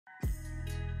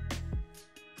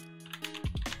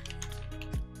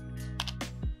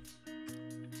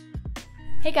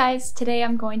Hey guys, today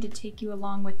I'm going to take you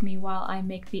along with me while I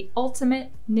make the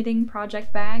ultimate knitting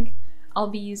project bag.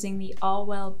 I'll be using the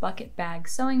Allwell bucket bag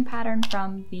sewing pattern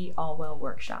from the Allwell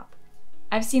workshop.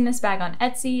 I've seen this bag on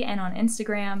Etsy and on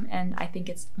Instagram, and I think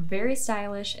it's very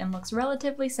stylish and looks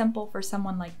relatively simple for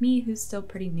someone like me who's still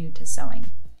pretty new to sewing.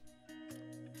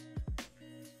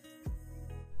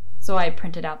 So I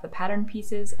printed out the pattern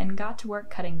pieces and got to work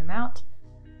cutting them out.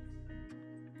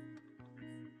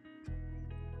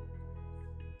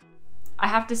 I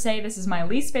have to say this is my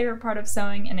least favorite part of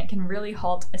sewing, and it can really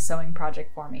halt a sewing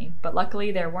project for me, but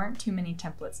luckily there weren't too many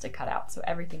templates to cut out, so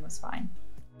everything was fine.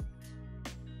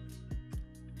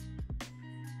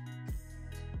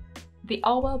 The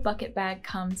Allwell bucket bag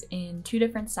comes in two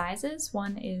different sizes.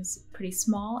 One is pretty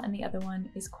small and the other one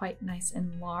is quite nice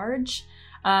and large.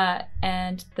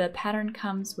 And the pattern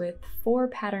comes with 4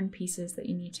 pattern pieces that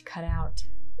you need to cut out,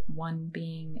 one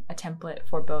being a template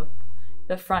for both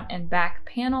the front and back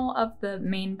panel of the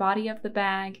main body of the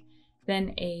bag,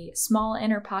 then a small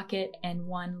inner pocket and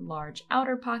one large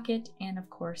outer pocket, and of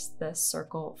course the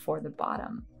circle for the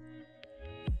bottom.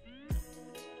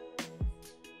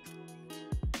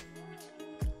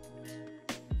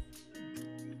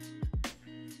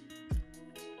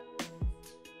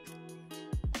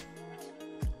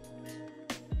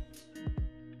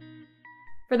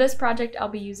 For this project, I'll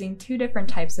be using 2 different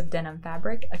types of denim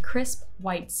fabric, a crisp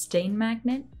white stain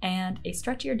magnet and a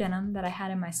stretchier denim that I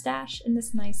had in my stash in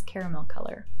this nice caramel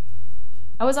color.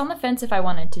 I was on the fence if I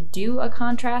wanted to do a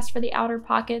contrast for the outer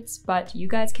pockets, but you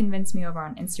guys convinced me over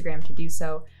on Instagram to do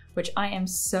so, which I am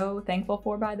so thankful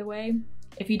for, by the way.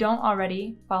 If you don't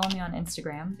already, follow me on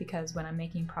Instagram, because when I'm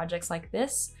making projects like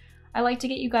this, I like to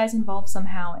get you guys involved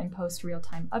somehow and post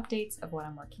real-time updates of what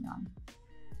I'm working on.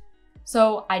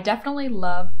 So I definitely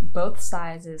love both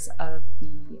sizes of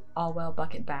the Allwell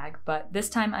bucket bag, but this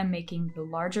time I'm making the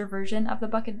larger version of the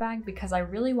bucket bag because I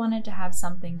really wanted to have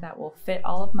something that will fit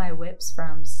all of my whips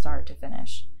from start to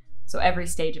finish. So every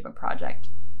stage of a project.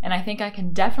 And I think I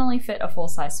can definitely fit a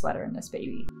full-size sweater in this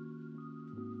baby.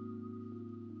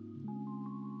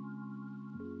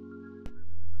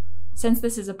 Since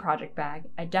this is a project bag,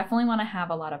 I definitely want to have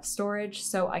a lot of storage,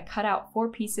 so I cut out 4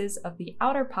 pieces of the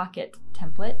outer pocket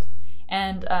template.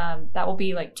 And that will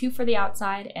be like 2 for the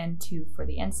outside and 2 for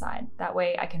the inside. That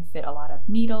way I can fit a lot of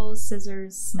needles,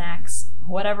 scissors, snacks,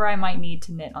 whatever I might need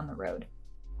to knit on the road.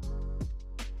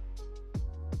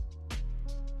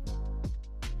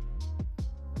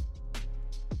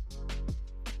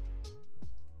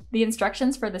 The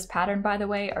instructions for this pattern, by the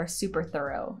way, are super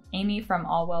thorough. Amy from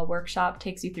Allwell Workshop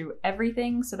takes you through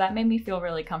everything, so that made me feel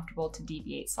really comfortable to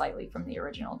deviate slightly from the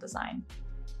original design.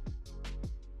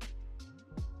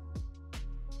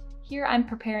 Here I'm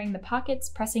preparing the pockets,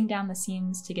 pressing down the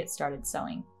seams to get started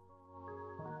sewing.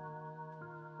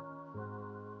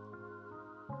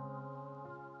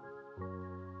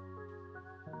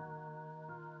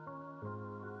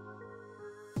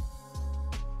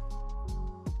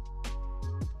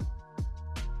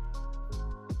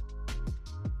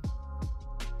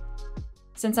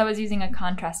 Since I was using a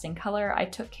contrasting color, I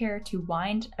took care to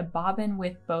wind a bobbin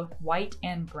with both white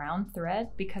and brown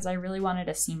thread because I really wanted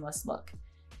a seamless look.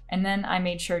 And then I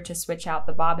made sure to switch out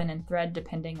the bobbin and thread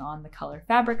depending on the color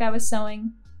fabric I was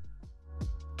sewing.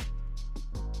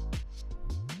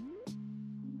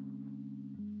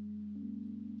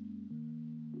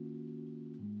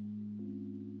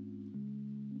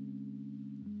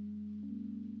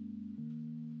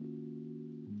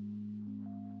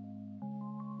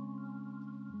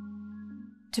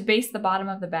 To base the bottom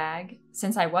of the bag,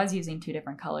 since I was using 2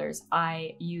 different colors,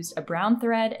 I used a brown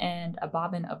thread and a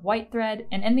bobbin of white thread,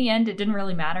 and in the end it didn't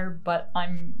really matter, but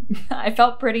I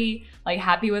felt pretty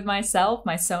happy with myself,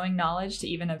 my sewing knowledge, to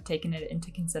even have taken it into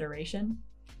consideration.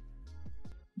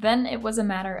 Then it was a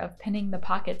matter of pinning the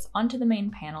pockets onto the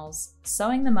main panels,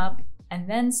 sewing them up, and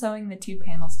then sewing the 2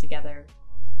 panels together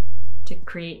to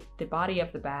create the body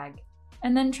of the bag,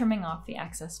 and then trimming off the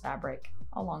excess fabric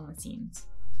along the seams.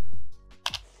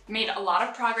 Made a lot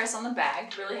of progress on the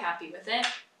bag, really happy with it.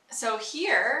 So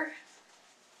here,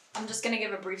 I'm just gonna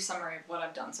give a brief summary of what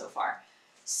I've done so far.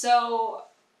 So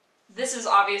this is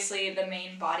obviously the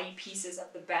main body pieces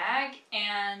of the bag,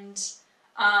 and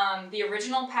the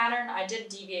original pattern, I did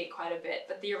deviate quite a bit,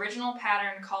 but the original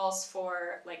pattern calls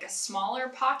for like a smaller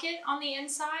pocket on the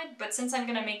inside, but since I'm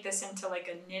gonna make this into like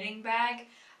a knitting bag,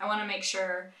 I wanna make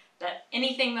sure that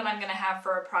anything that I'm gonna have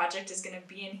for a project is gonna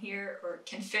be in here or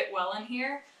can fit well in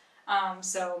here.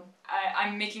 So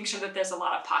I'm making sure that there's a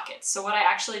lot of pockets. So what I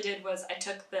actually did was I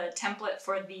took the template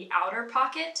for the outer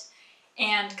pocket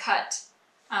and cut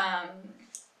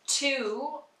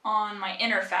 2 on my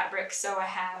inner fabric. So I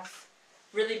have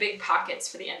really big pockets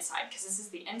for the inside, because this is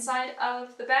the inside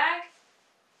of the bag.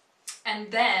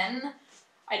 And then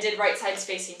I did right sides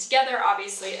facing together,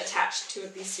 obviously attached two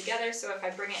of these together, so if I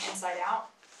bring it inside out,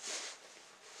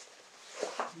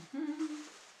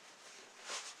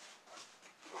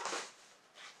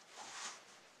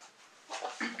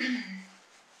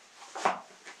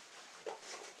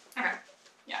 okay,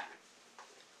 yeah.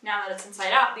 Now that it's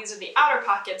inside out, these are the outer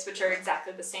pockets, which are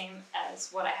exactly the same as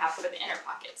what I have for the inner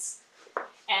pockets.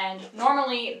 And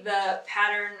normally the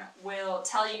pattern will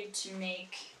tell you to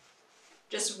make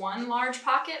just one large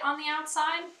pocket on the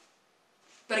outside,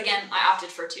 but again, I opted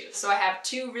for two. So I have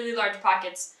two really large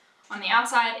pockets on the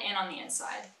outside and on the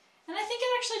inside. And I think it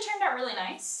actually turned out really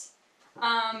nice.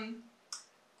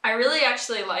 I really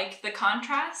actually like the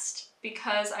contrast,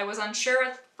 because I was unsure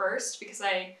at first, because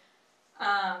I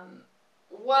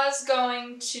was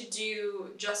going to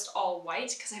do just all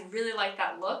white, because I really like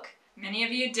that look. Many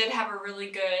of you did have a really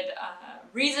good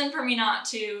reason for me not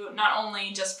to, not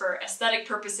only just for aesthetic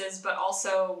purposes, but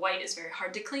also white is very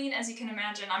hard to clean, as you can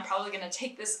imagine. I'm probably going to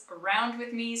take this around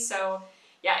with me, so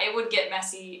yeah, it would get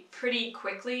messy pretty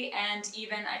quickly, and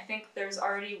even I think there's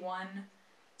already one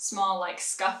small like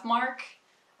scuff mark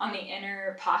on the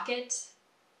inner pocket,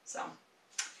 so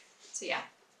yeah,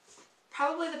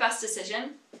 probably the best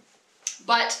decision.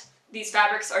 But these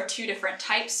fabrics are two different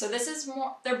types, so this is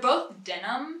more, they're both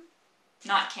denim,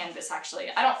 not canvas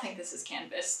actually. I don't think this is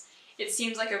canvas. It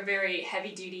seems like a very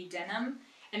heavy-duty denim,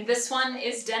 and this one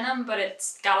is denim, but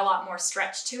it's got a lot more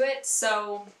stretch to it,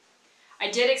 so I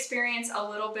did experience a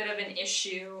little bit of an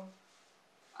issue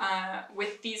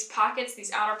with these pockets,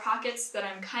 these outer pockets, that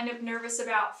I'm kind of nervous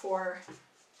about for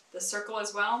the circle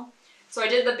as well. So I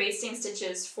did the basting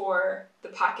stitches for the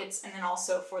pockets and then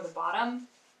also for the bottom.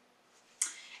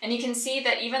 And you can see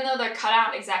that even though they're cut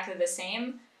out exactly the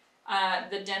same,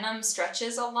 the denim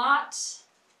stretches a lot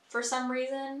for some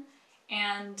reason,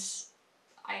 and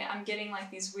I'm getting like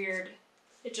these weird,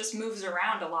 it just moves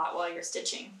around a lot while you're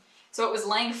stitching. So it was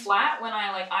laying flat when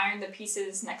I like ironed the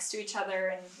pieces next to each other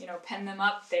and, you know, pinned them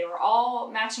up. They were all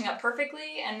matching up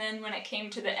perfectly, and then when it came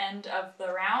to the end of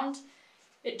the round,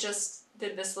 it just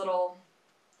did this little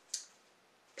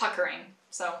puckering.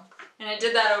 So, and it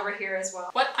did that over here as well.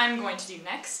 What I'm going to do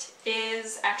next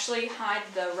is actually hide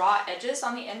the raw edges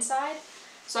on the inside.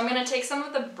 So I'm going to take some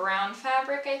of the brown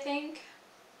fabric, I think.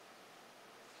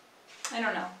 I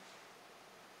don't know.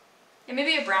 It may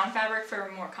be a brown fabric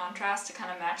for more contrast to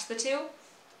kind of match the two.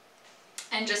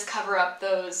 And just cover up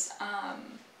those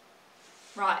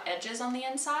raw edges on the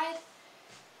inside.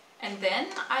 And then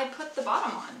I put the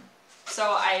bottom on. So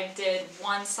I did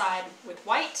one side with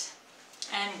white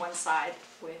and one side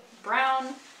with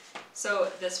brown. So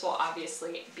this will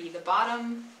obviously be the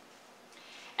bottom.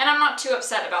 And I'm not too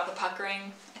upset about the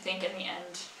puckering. I think in the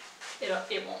end,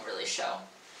 it won't really show.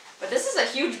 But this is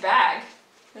a huge bag.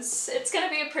 It's gonna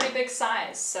be a pretty big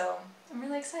size, so I'm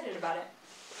really excited about it.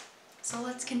 So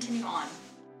let's continue on.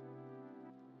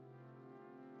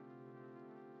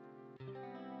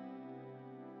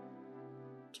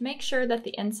 To make sure that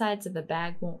the insides of the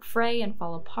bag won't fray and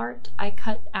fall apart, I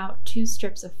cut out 2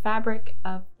 strips of fabric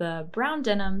of the brown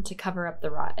denim to cover up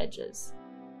the raw edges.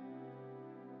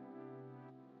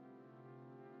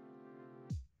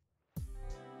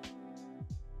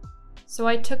 So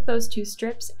I took those 2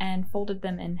 strips and folded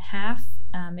them in half,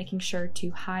 making sure to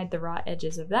hide the raw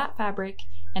edges of that fabric,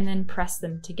 and then press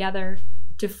them together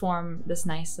to form this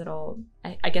nice little,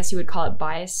 I guess you would call it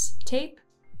bias tape.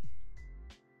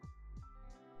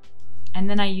 And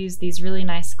then I used these really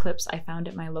nice clips I found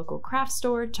at my local craft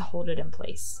store to hold it in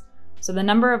place. So the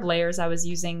number of layers I was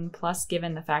using, plus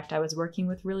given the fact I was working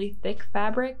with really thick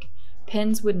fabric,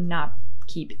 pins would not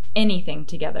keep anything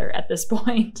together at this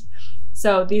point.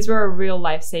 So these were a real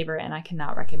lifesaver, and I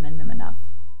cannot recommend them enough.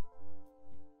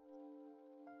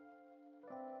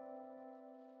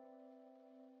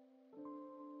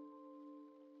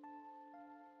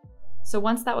 So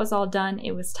once that was all done,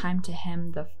 it was time to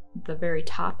hem the very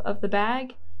top of the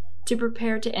bag to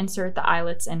prepare to insert the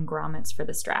eyelets and grommets for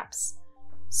the straps.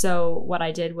 So what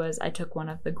I did was I took one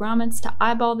of the grommets to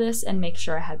eyeball this and make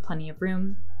sure I had plenty of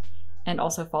room, and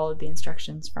also followed the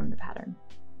instructions from the pattern.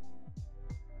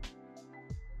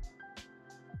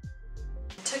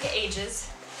 It took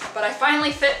ages, but I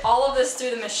finally fit all of this through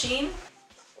the machine,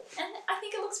 and I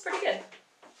think it looks pretty good.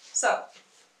 So,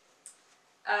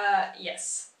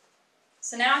 yes.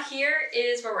 So now here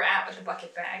is where we're at with the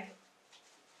bucket bag.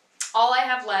 All I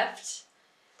have left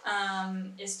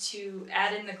is to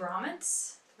add in the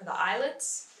grommets, or the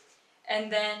eyelets,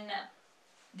 and then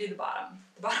do the bottom.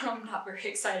 The bottom I'm not very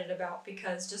excited about,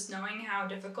 because just knowing how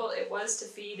difficult it was to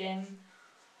feed in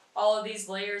all of these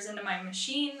layers into my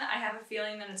machine, I have a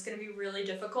feeling that it's going to be really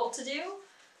difficult to do.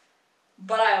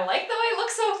 But I like the way it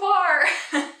looks so far.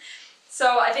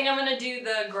 So I think I'm going to do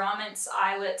the grommets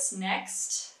eyelets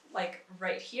next, like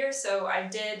right here. So I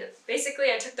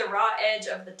took the raw edge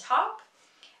of the top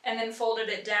and then folded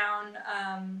it down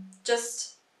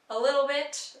just a little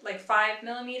bit, like 5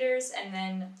 millimeters, and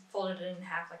then folded it in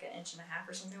half, like 1.5 inches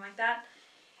or something like that.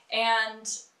 And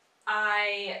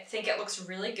I think it looks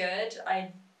really good.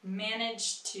 I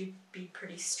managed to be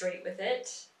pretty straight with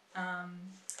it.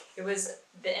 It was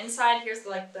the inside, here's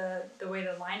like the way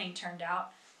the lining turned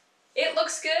out. It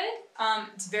looks good.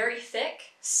 It's very thick,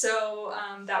 so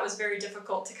that was very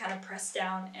difficult to kind of press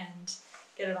down and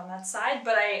get it on that side.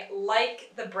 But I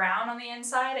like the brown on the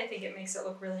inside. I think it makes it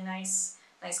look really nice.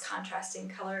 Nice contrasting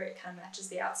color. It kind of matches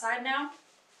the outside now.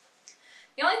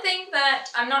 The only thing that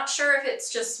I'm not sure if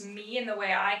it's just me and the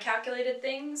way I calculated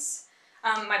things.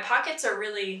 My pockets are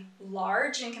really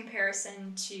large in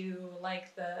comparison to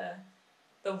like the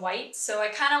white, so I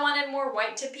kind of wanted more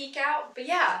white to peek out. But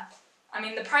yeah, I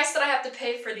mean, the price that I have to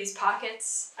pay for these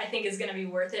pockets I think is going to be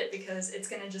worth it because it's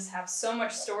going to just have so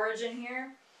much storage in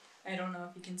here. I don't know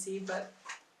if you can see, but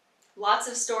lots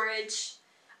of storage.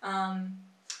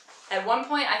 At one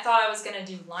point I thought I was going to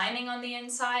do lining on the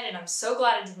inside, and I'm so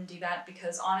glad I didn't do that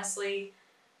because honestly,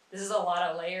 this is a lot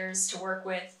of layers to work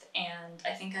with, and I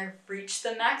think I've reached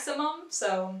the maximum.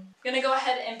 So I'm going to go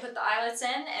ahead and put the eyelets in,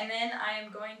 and then I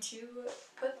am going to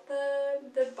put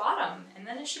the bottom, and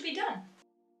then it should be done.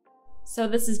 So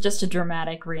this is just a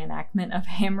dramatic reenactment of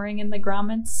hammering in the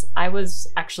grommets. I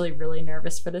was actually really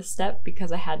nervous for this step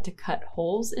because I had to cut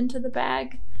holes into the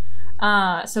bag.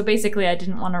 So basically I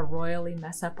didn't want to royally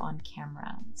mess up on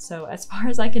camera. So as far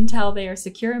as I can tell, they are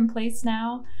secure in place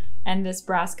now, and this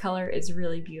brass color is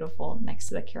really beautiful next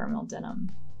to the caramel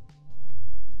denim.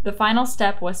 The final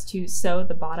step was to sew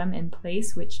the bottom in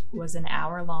place, which was an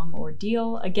hour-long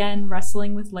ordeal. Again,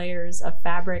 wrestling with layers of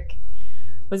fabric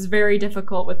was very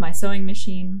difficult with my sewing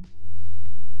machine.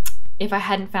 If I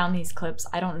hadn't found these clips,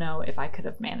 I don't know if I could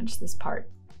have managed this part.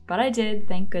 But I did,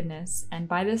 thank goodness, and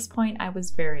by this point I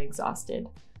was very exhausted.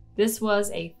 This was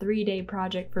a 3-day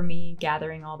project for me,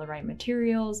 gathering all the right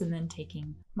materials and then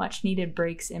taking much needed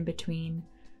breaks in between.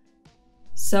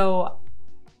 So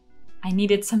I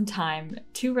needed some time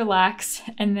to relax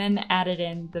and then added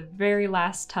in the very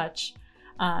last touch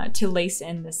to lace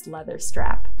in this leather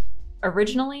strap.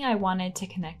 Originally, I wanted to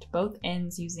connect both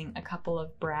ends using a couple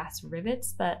of brass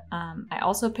rivets that I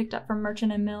also picked up from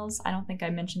Merchant & Mills. I don't think I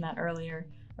mentioned that earlier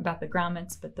about the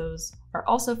grommets, but those are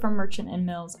also from Merchant &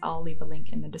 Mills. I'll leave a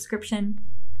link in the description.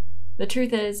 The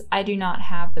truth is, I do not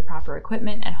have the proper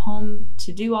equipment at home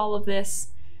to do all of this.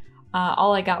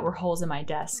 All I got were holes in my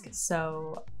desk,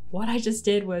 so what I just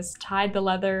did was tied the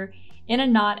leather in a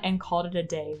knot and called it a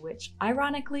day, which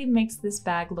ironically makes this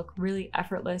bag look really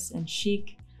effortless and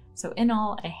chic. So in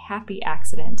all, a happy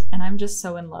accident, and I'm just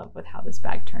so in love with how this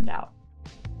bag turned out.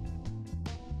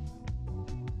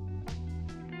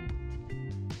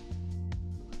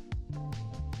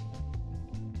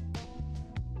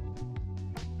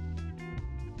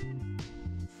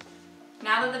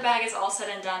 Now that the bag is all said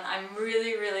and done, I'm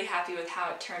really, really happy with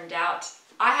how it turned out.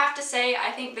 I have to say,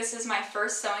 I think this is my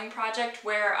first sewing project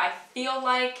where I feel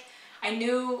like I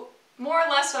knew more or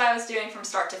less what I was doing from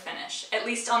start to finish, at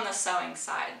least on the sewing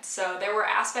side. So there were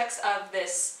aspects of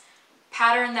this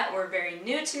pattern that were very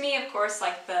new to me, of course,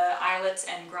 like the eyelets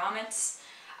and grommets.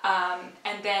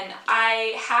 And then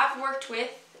I have worked with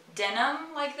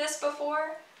denim like this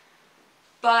before,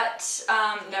 but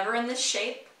never in this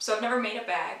shape. So I've never made a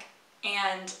bag.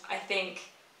 And I think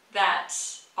that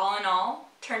all in all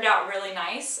turned out really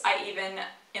nice. I even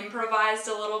improvised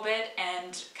a little bit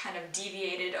and kind of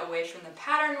deviated away from the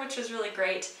pattern, which was really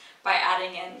great, by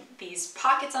adding in these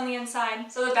pockets on the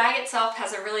inside. So the bag itself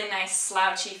has a really nice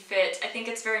slouchy fit. I think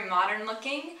it's very modern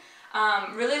looking.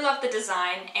 Really love the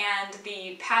design, and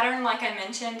the pattern, like I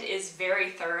mentioned, is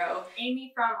very thorough.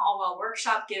 Amy from All Well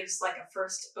Workshop gives like a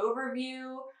first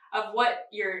overview of what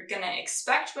you're gonna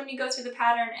expect when you go through the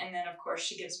pattern, and then of course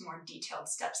she gives more detailed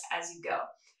steps as you go.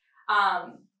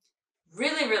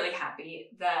 Really, really happy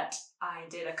that I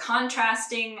did a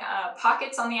contrasting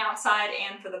pockets on the outside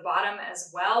and for the bottom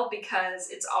as well, because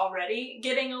it's already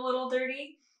getting a little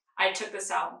dirty. I took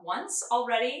this out once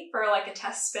already for like a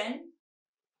test spin,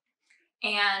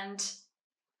 and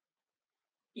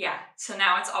yeah, so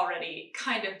now it's already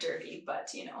kind of dirty, but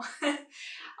you know,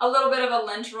 a little bit of a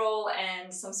lint roll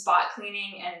and some spot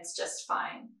cleaning and it's just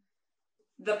fine.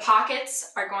 The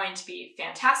pockets are going to be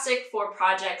fantastic for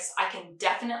projects. I can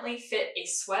definitely fit a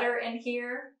sweater in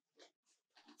here.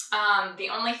 The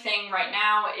only thing right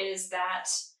now is that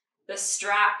the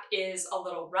strap is a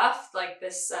little rough, like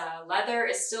this leather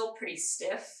is still pretty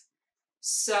stiff.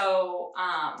 So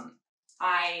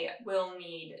I will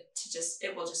need to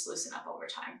it will just loosen up over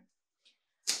time.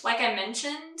 Like I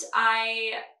mentioned,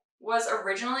 I was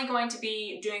originally going to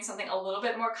be doing something a little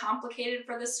bit more complicated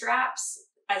for the straps.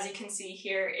 As you can see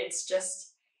here, it's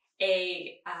just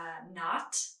a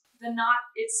knot. The knot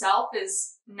itself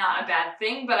is not a bad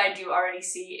thing, but I do already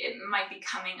see it might be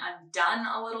coming undone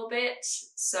a little bit.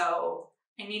 So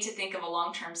I need to think of a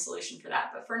long-term solution for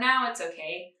that. But for now, it's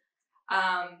okay.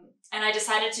 And I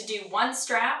decided to do one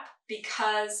strap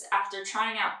because after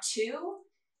trying out two,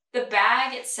 the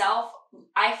bag itself,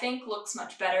 I think, looks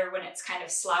much better when it's kind of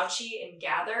slouchy and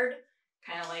gathered,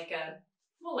 kind of like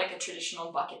a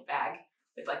traditional bucket bag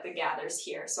with like the gathers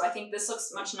here. So I think this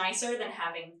looks much nicer than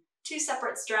having two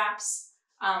separate straps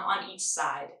on each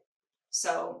side.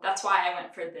 So that's why I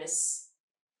went for this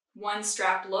one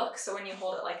strap look. So when you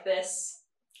hold it like this,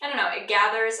 I don't know, it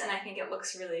gathers and I think it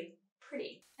looks really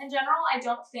pretty. In general, I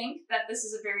don't think that this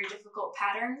is a very difficult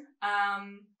pattern.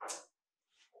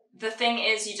 The thing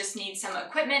is, you just need some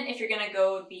equipment if you're gonna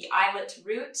go the eyelet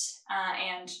route,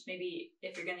 and maybe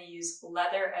if you're gonna use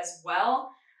leather as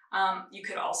well. You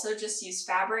could also just use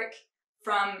fabric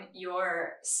from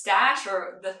your stash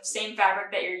or the same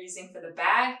fabric that you're using for the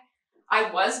bag.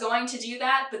 I was going to do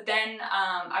that, but then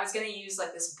I was gonna use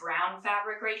like this brown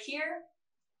fabric right here.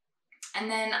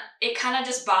 And then it kind of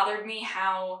just bothered me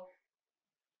how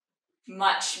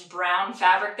much brown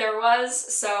fabric there was.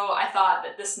 So I thought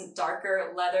that this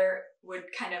darker leather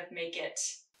would kind of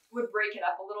would break it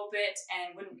up a little bit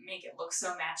and wouldn't make it look so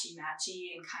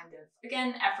matchy-matchy and kind of,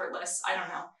 again, effortless. I don't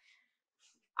know.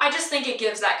 I just think it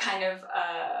gives that kind of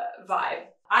vibe.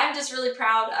 I'm just really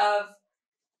proud of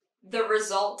the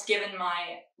result given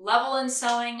my level in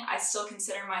sewing. I still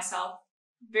consider myself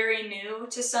very new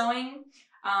to sewing,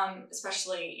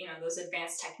 especially, you know, those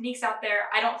advanced techniques out there.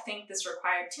 I don't think this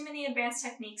required too many advanced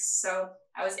techniques, so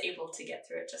I was able to get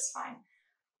through it just fine.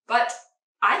 But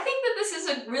I think that this is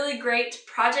a really great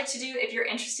project to do if you're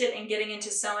interested in getting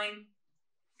into sewing.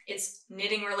 It's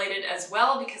knitting related as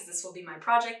well because this will be my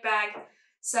project bag.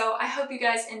 So I hope you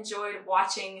guys enjoyed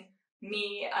watching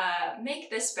me make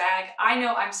this bag. I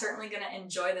know I'm certainly going to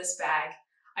enjoy this bag.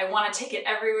 I want to take it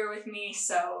everywhere with me,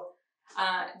 so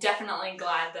definitely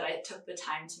glad that I took the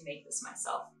time to make this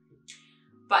myself.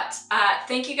 But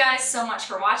thank you guys so much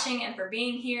for watching and for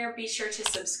being here. Be sure to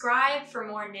subscribe for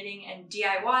more knitting and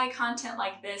DIY content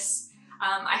like this.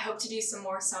 I hope to do some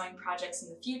more sewing projects in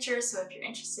the future, so if you're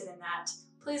interested in that,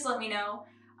 please let me know.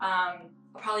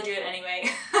 I'll probably do it anyway,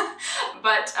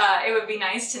 but it would be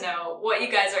nice to know what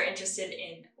you guys are interested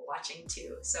in watching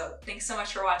too. So thanks so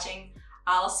much for watching.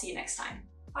 I'll see you next time.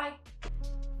 Bye.